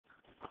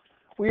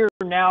we are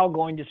now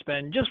going to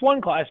spend just one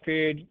class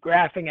period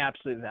graphing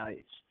absolute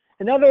values.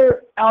 In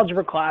other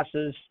algebra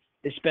classes,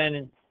 they spend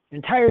an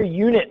entire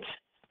unit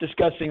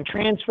discussing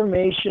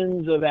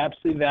transformations of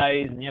absolute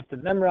values, and you have to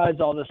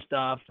memorize all this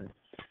stuff, and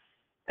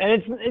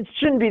it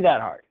shouldn't be that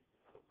hard.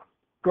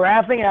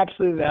 Graphing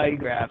absolute value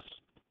graphs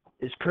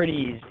is pretty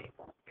easy,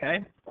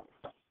 okay?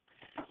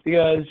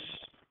 Because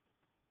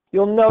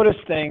you'll notice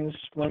things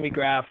when we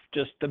graph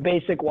just the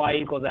basic y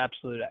equals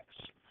absolute x.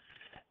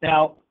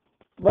 Now,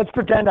 let's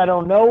pretend I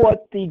don't know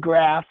what the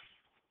graph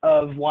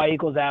of y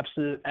equals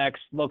absolute x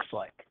looks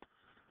like.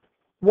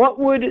 What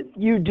would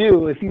you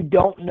do if you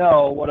don't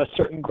know what a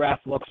certain graph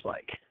looks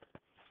like?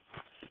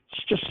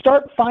 Just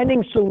start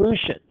finding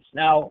solutions.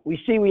 Now, we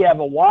see we have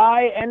a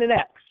y and an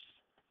x.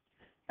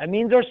 That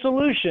means our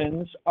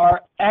solutions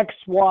are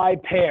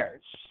xy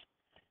pairs.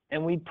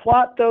 And we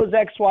plot those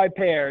xy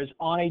pairs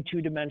on a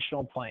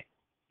two-dimensional plane.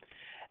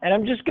 And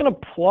I'm just going to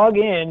plug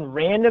in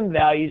random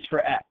values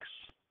for x,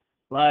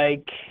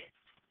 like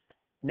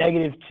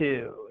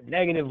 -2,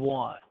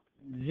 -1,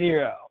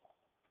 0,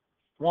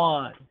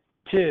 1,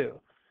 2.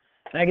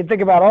 And I can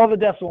think about all the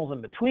decimals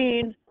in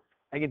between.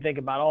 I can think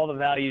about all the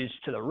values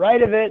to the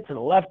right of it, to the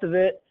left of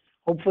it.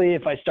 Hopefully,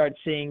 if I start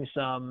seeing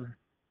some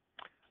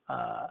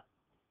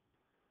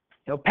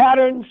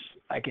patterns,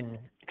 I can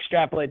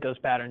extrapolate those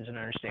patterns and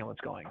understand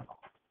what's going on.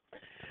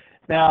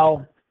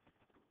 Now,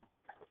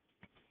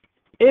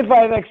 if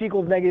I have x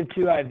equals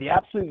 -2, I have the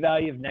absolute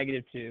value of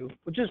 -2,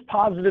 which is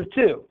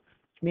 +2,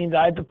 which means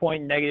I have the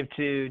point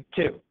 -2,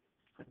 2.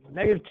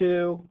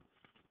 -2,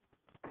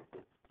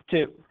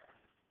 2.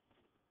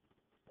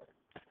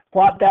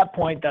 Plot that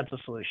point, that's a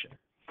solution.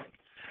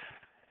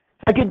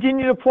 If I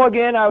continue to plug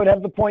in, I would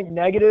have the point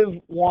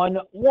 -1,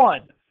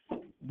 1,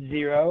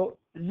 0,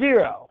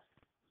 0,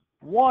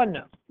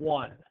 1,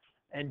 1,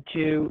 and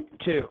 2,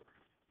 2.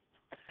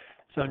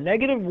 So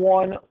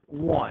 -1,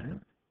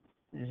 1,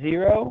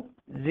 0,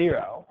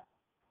 0,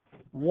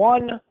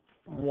 1,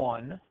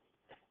 1,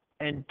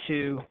 and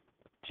 2,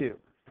 2.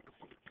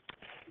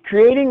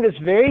 Creating this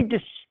very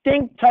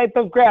distinct type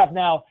of graph.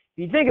 Now, if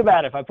you think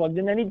about it, if I plugged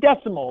in any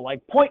decimal,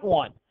 like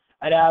 0.1,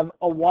 I'd have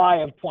a y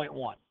of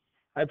 0.1.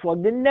 I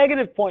plugged in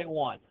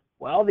 -0.1.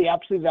 Well, the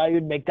absolute value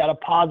would make that a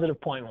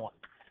 +0.1.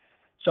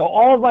 So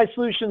all of my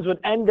solutions would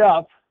end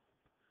up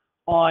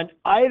on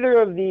either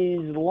of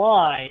these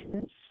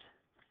lines,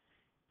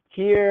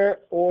 here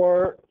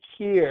or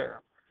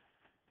here.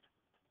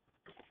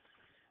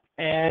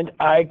 And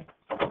I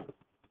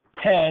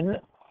can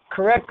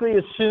correctly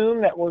assume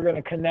that we're going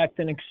to connect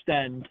and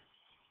extend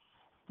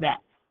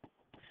that.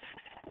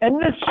 And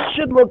this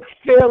should look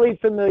fairly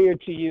familiar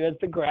to you as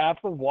the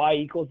graph of y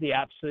equals the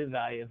absolute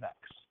value of x.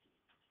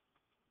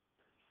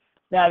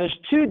 Now, there's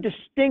two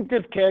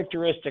distinctive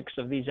characteristics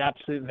of these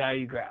absolute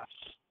value graphs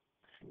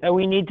that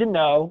we need to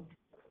know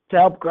to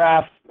help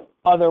graph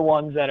other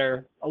ones that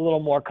are a little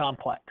more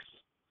complex.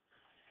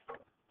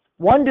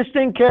 One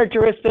distinct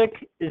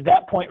characteristic is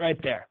that point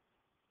right there.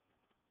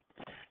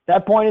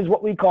 That point is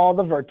what we call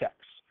the vertex.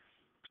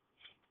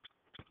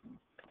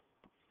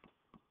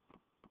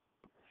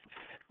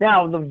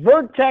 Now, the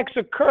vertex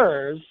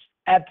occurs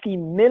at the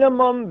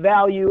minimum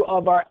value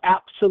of our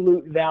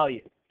absolute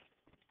value.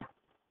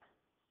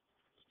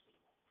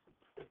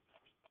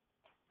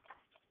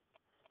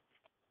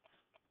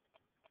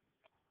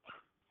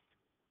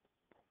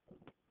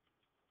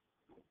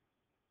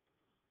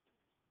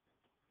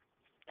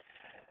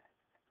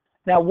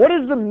 Now, what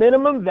is the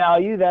minimum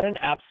value that an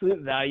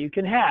absolute value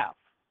can have?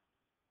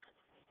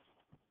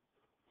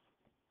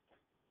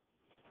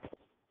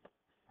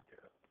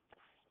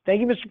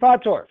 Thank you, Mr.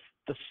 Pottorff.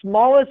 The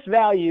smallest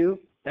value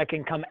that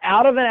can come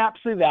out of an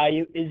absolute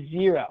value is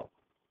 0.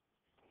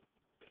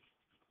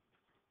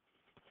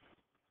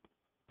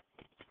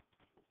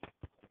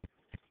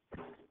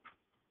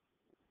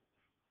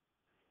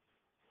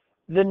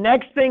 The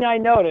next thing I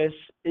notice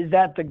is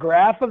that the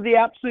graph of the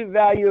absolute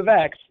value of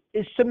x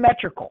is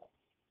symmetrical.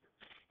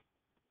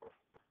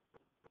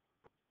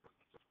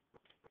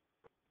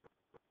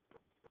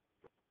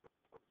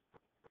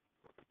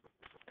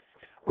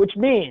 Which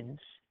means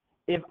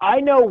if I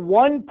know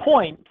one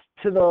point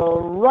to the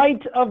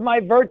right of my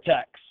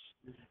vertex,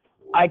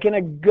 I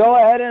can go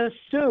ahead and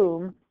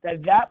assume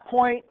that that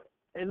point,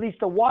 at least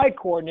the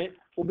y-coordinate,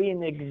 will be in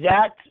the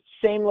exact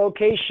same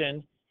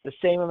location, the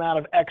same amount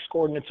of x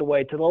coordinates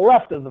away to the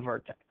left of the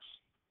vertex.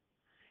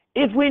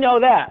 If we know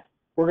that,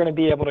 we're going to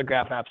be able to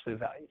graph absolute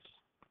values.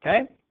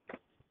 Okay?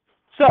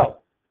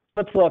 So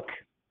let's look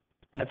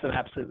at some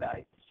absolute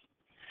values.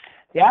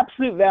 The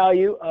absolute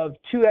value of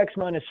 2x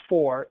minus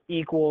 4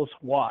 equals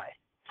y.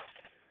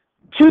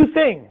 Two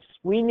things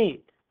we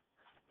need.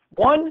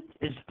 One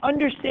is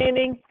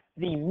understanding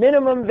the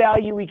minimum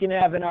value we can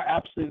have in our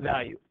absolute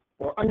value,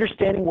 or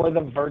understanding where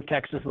the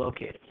vertex is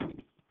located.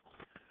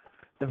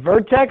 The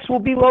vertex will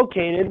be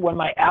located when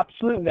my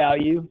absolute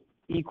value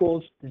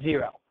equals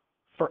 0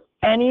 for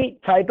any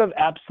type of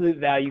absolute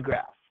value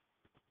graph.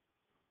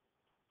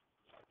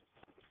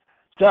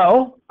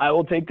 So I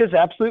will take this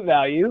absolute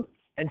value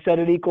and set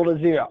it equal to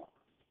 0.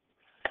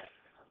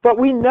 But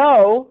we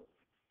know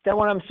that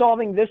when I'm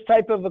solving this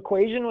type of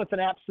equation with an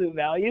absolute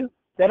value,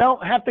 that I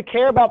don't have to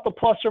care about the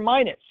plus or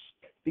minus,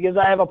 because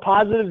I have a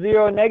positive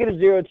 0 and negative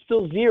 0, it's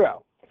still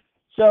 0.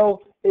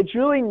 So it's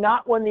really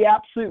not when the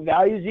absolute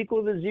value is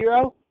equal to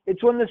 0,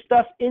 it's when the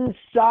stuff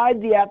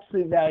inside the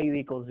absolute value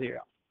equals 0.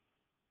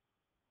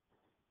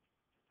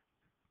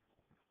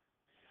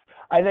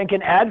 I then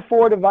can add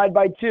 4, divide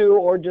by 2,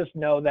 or just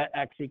know that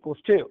x equals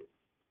 2.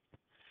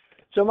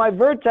 So my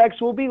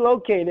vertex will be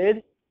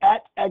located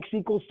at x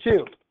equals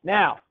 2.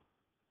 Now,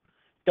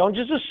 don't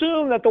just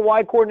assume that the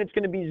y-coordinate is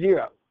going to be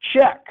 0.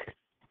 Check.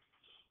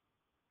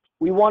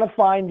 We want to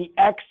find the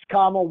x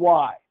comma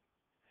y.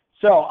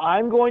 So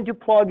I'm going to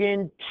plug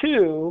in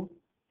 2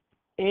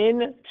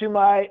 into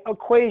my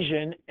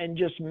equation and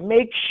just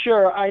make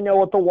sure I know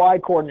what the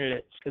y-coordinate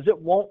is, because it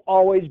won't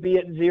always be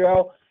at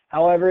 0.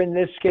 However, in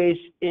this case,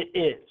 it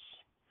is.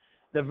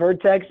 The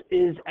vertex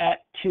is at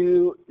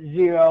 2,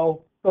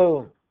 0,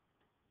 boom.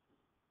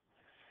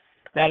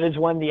 That is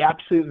when the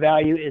absolute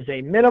value is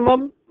a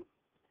minimum.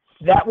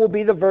 That will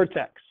be the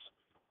vertex.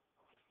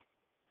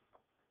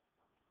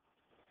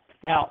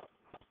 Now,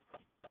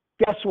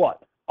 guess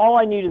what? All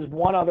I need is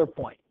one other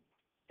point.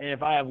 And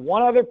if I have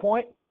one other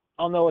point,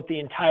 I'll know what the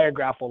entire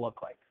graph will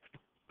look like.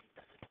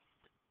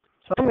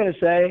 So I'm going to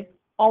say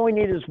all we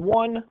need is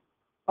one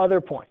other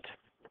point.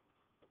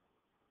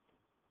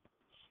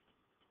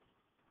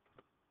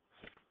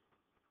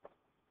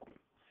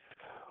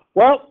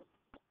 Well,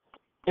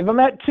 if I'm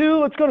at 2,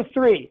 let's go to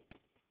 3.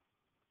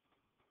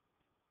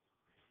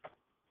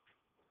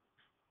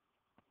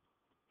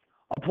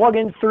 I'll plug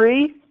in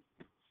 3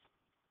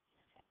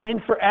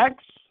 in for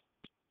x.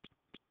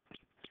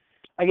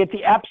 I get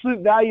the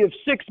absolute value of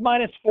 6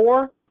 minus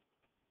 4,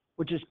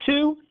 which is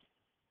 2.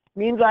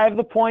 Means I have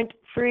the point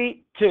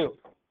 3, 2.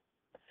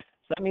 So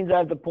that means I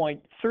have the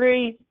point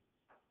 3,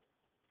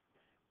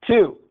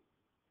 2.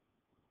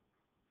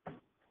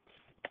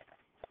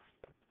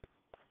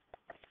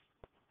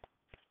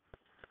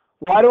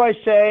 Why do I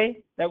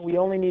say that we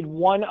only need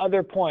one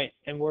other point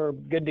and we're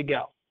good to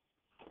go?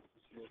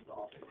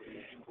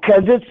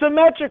 Because it's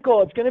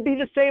symmetrical. It's going to be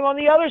the same on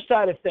the other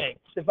side of things.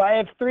 If I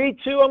have 3,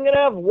 2, I'm going to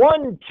have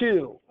 1,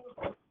 2.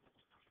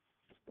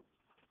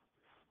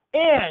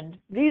 And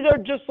these are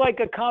just like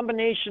a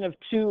combination of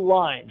two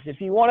lines. If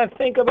you want to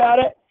think about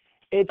it,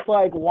 it's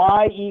like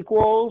y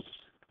equals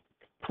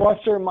plus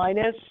or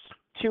minus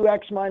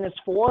 2x minus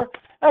 4.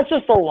 That's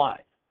just a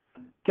line,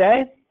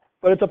 okay?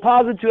 But it's a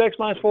positive 2x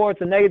minus 4.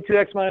 It's a negative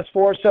 2x minus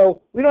 4.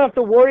 So we don't have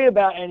to worry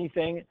about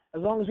anything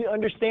as long as we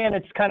understand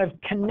it's kind of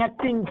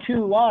connecting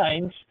two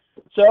lines.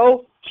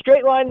 So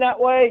straight line that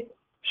way,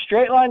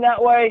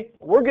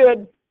 we're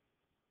good.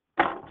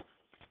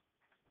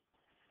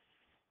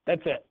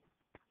 That's it.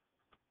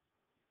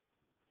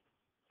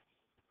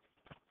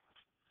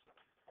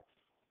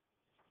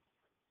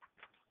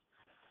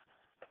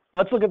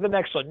 Let's look at the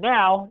next one.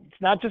 Now,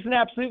 it's not just an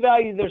absolute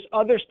value. There's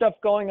other stuff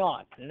going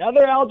on. In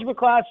other algebra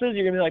classes,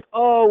 you're going to be like,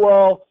 oh,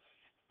 well,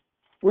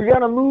 we're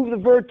going to move the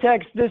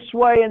vertex this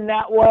way and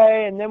that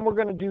way, and then we're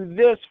going to do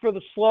this for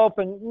the slope.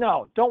 And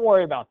no, don't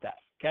worry about that,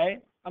 okay?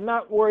 I'm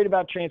not worried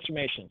about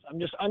transformations. I'm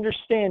just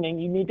understanding.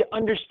 You need to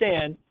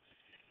understand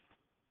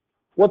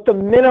what the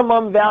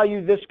minimum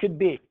value this could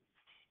be.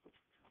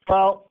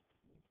 Well,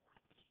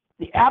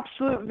 the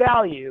absolute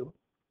value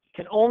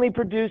can only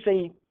produce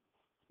a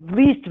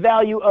least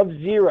value of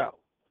 0.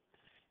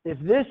 If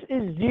this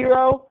is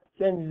 0,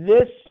 then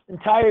this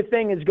entire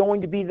thing is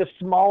going to be the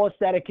smallest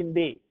that it can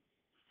be,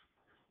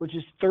 which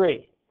is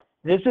 3.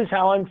 This is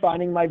how I'm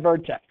finding my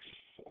vertex.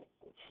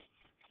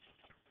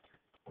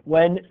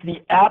 When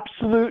the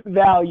absolute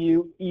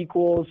value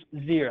equals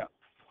 0.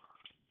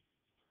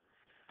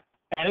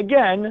 And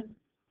again,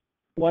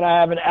 when I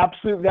have an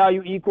absolute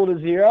value equal to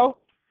 0,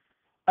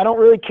 I don't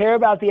really care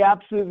about the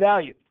absolute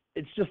value.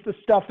 It's just the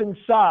stuff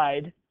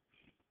inside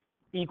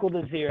equal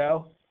to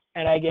 0,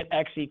 and I get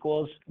x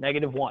equals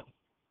 -1.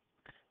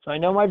 So I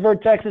know my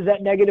vertex is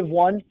at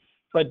 -1,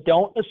 but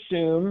don't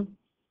assume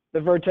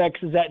the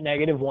vertex is at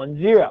 -1,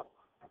 0.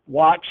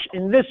 Watch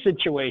in this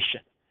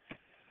situation.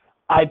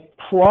 I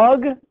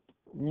plug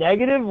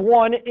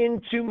 -1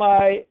 into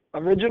my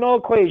original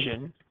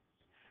equation.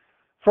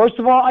 First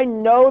of all, I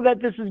know that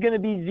this is going to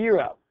be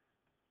 0.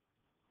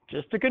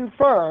 Just to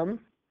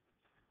confirm,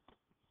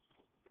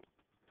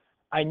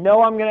 I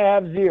know I'm going to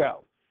have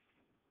 0.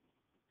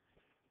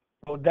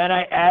 So then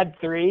I add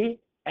 3,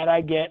 and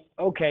I get,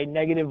 okay,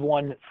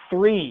 -1,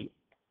 3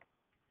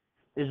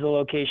 is the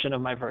location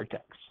of my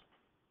vertex.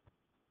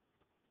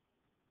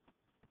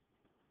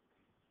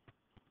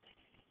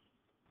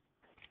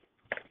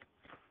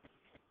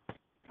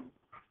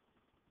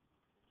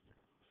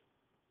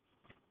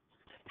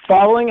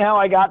 Following how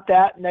I got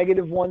that,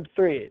 -1,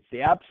 3. It's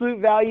the absolute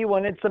value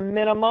when it's a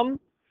minimum.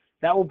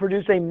 That will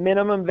produce a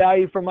minimum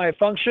value for my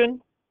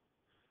function.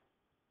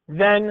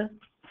 Then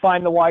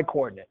find the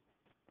y-coordinate.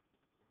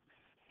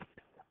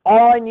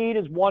 All I need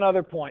is one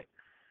other point.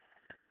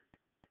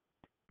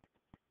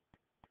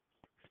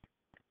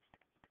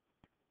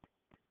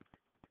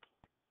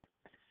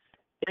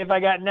 if I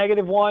got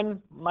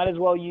 -1, might as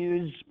well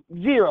use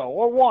 0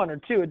 or 1 or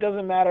 2. It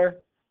doesn't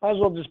matter. Might as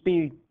well just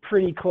be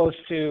pretty close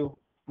to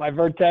my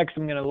vertex.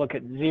 I'm going to look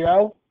at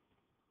 0.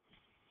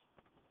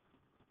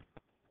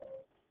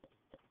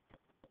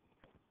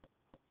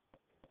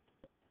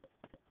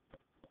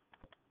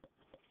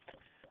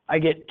 I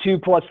get 2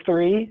 plus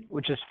 3,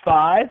 which is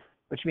 5,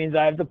 which means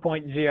I have the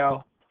point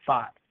 0,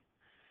 5.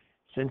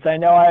 Since I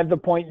know I have the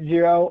point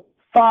 0,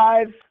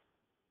 5,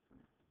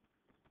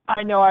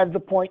 I know I have the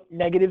point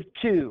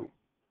 -2,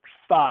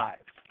 5.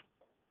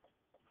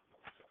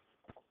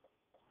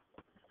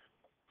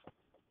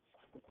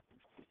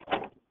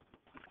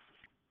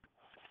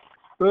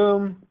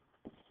 Boom,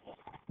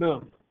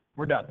 boom.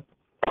 We're done.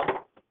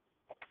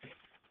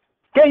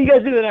 Okay, you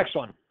guys do the next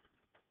one.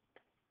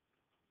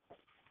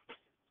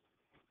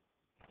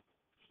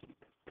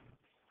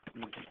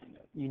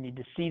 You need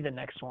to see the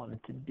next one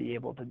to be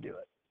able to do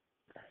it.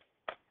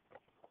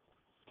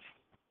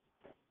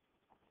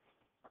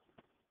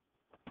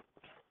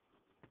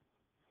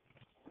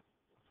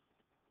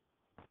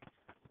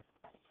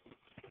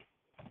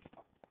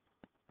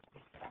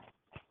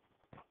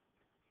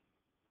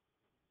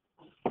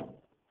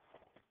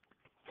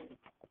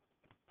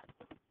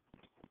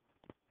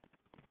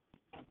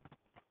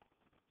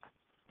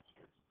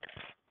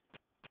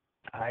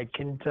 I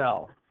can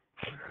tell.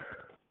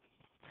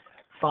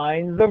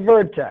 Find the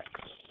vertex.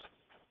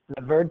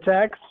 The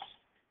vertex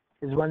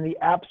is when the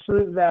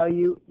absolute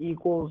value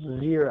equals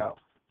 0.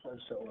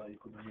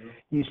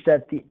 You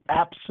set the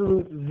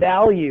absolute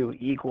value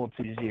equal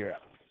to 0.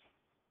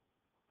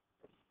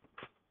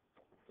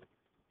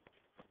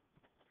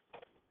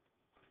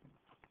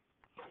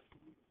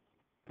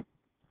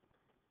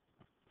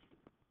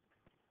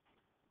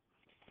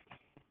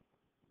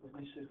 At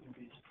least it can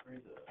be free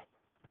though.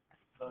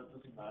 It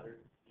doesn't matter.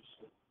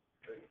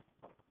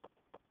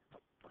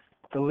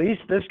 The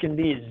least this can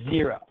be is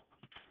 0.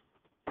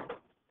 Oh,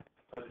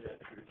 yeah,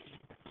 true.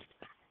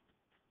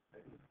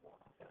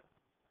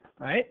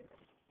 Right?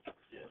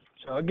 Yeah.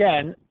 So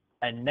again,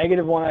 at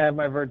 -1 I have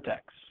my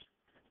vertex.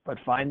 But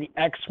find the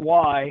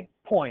xy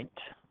point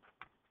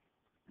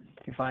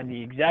to find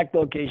the exact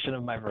location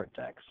of my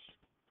vertex.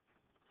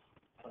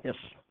 Yes?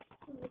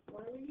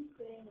 Why were you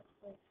putting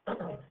like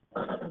next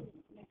to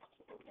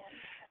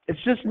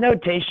It's just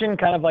notation,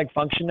 kind of like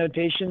function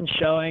notation,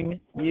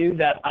 showing you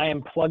that I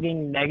am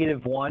plugging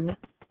 -1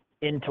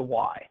 into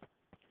y.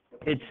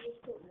 It's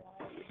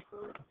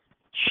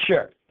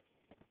sure.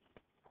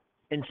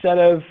 Instead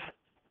of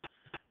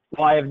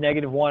y of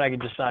 -1, I can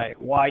just say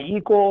y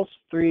equals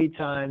 3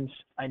 times,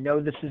 I know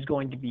this is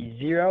going to be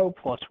 0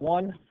 plus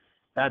 1,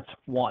 that's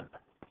 1.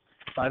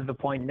 So I have the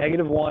point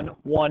 -1,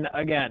 1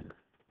 again.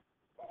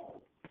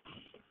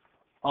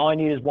 All I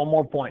need is one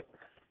more point.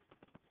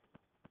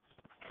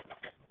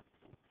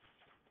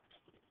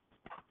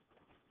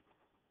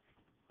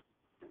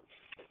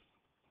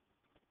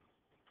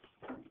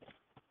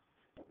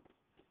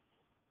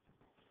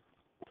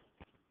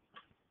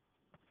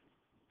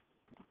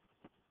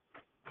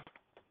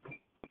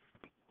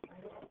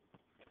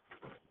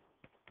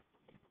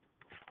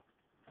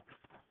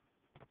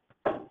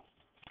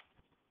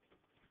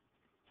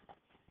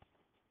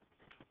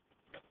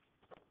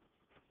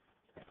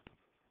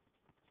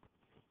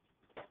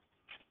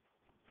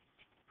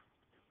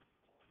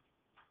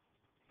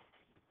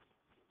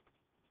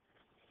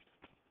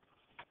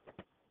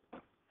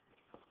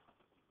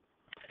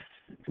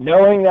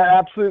 Knowing that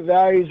absolute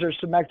values are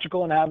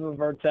symmetrical and have a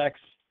vertex,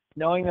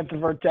 knowing that the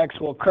vertex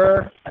will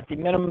occur at the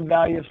minimum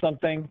value of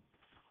something,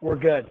 we're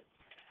good.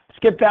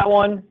 Skip that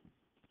one.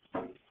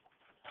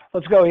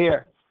 Let's go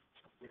here.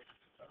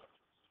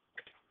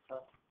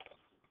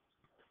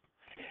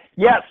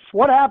 Yes,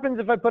 what happens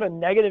if I put a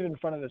negative in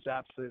front of this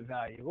absolute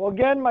value? Well,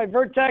 again, my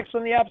vertex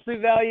on the absolute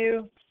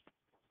value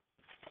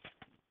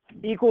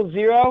equals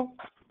 0.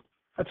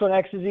 That's when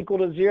x is equal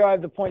to 0. I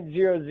have the point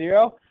 0,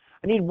 0.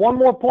 I need one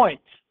more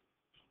point.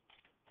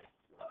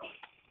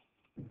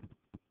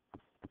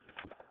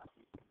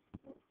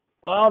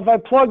 Well, if I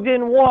plugged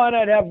in 1,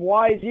 I'd have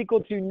y is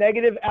equal to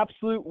negative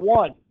absolute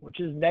 1, which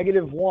is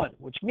 -1,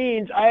 which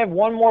means I have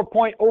one more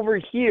point over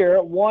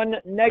here, 1,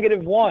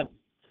 -1,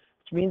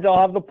 which means I'll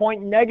have the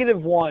point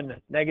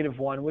 -1,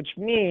 -1, which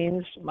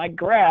means my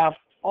graph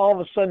all of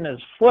a sudden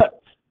is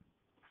flipped.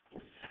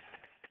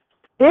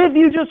 If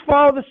you just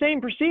follow the same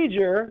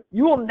procedure,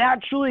 you will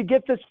naturally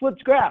get this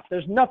flipped graph.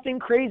 There's nothing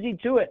crazy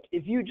to it.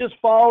 If you just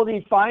follow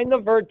the find the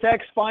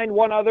vertex, find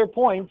one other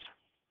point,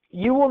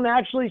 you will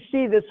naturally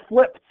see this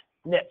flippedness,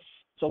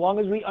 so long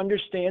as we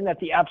understand that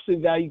the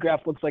absolute value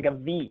graph looks like a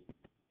V.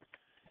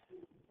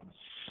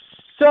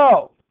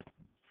 So,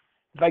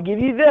 if I give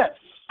you this,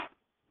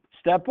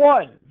 step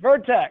 1,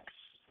 vertex,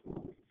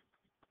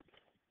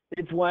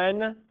 it's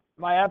when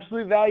my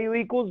absolute value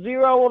equals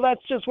 0. Well,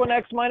 that's just when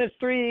x minus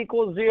 3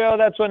 equals 0.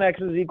 That's when x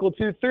is equal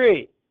to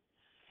 3.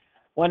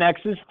 When x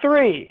is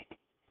 3,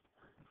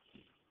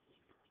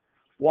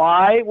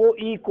 y will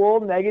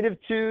equal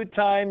 -2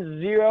 times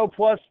 0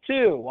 plus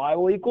 2. Y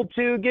will equal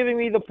 2, giving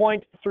me the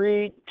point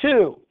 3,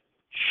 2.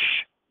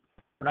 Shh,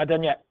 we're not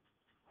done yet.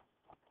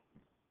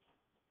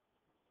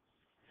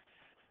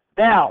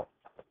 Now,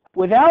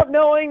 without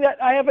knowing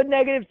that I have a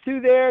negative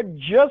 2 there,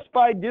 just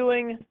by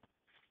doing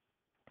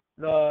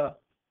the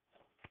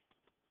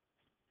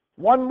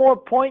one more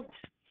point,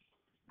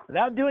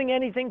 without doing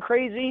anything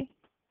crazy,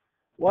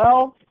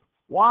 well,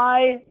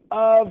 y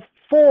of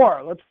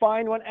 4. Let's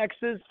find when x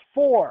is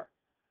 4.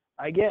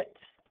 I get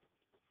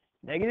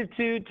negative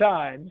 2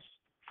 times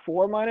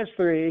 4 minus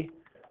 3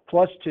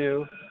 plus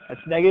 2.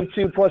 That's negative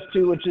 2 plus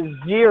 2, which is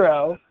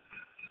 0.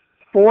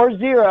 4,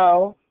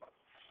 0.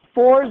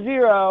 4,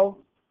 0.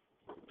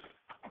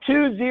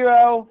 2,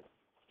 0.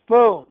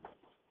 Boom.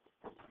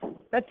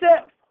 That's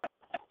it.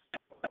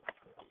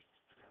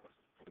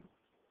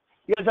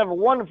 You guys have a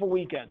wonderful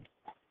weekend.